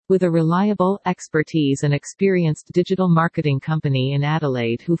With a reliable, expertise and experienced digital marketing company in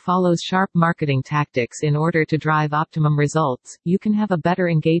Adelaide who follows sharp marketing tactics in order to drive optimum results, you can have a better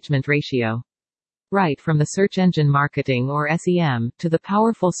engagement ratio. Right from the search engine marketing or SEM, to the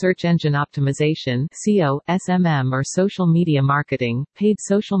powerful search engine optimization SEO, SMM or social media marketing, paid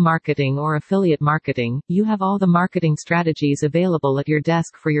social marketing or affiliate marketing, you have all the marketing strategies available at your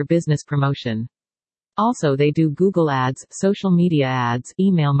desk for your business promotion. Also they do Google Ads, social media ads,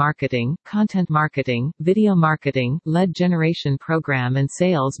 email marketing, content marketing, video marketing, lead generation program and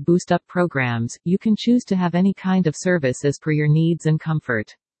sales boost-up programs. You can choose to have any kind of service as per your needs and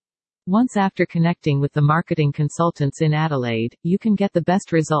comfort. Once after connecting with the marketing consultants in Adelaide, you can get the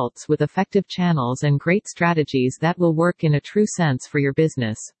best results with effective channels and great strategies that will work in a true sense for your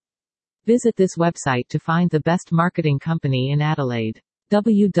business. Visit this website to find the best marketing company in Adelaide.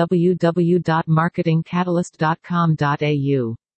 www.marketingcatalyst.com.au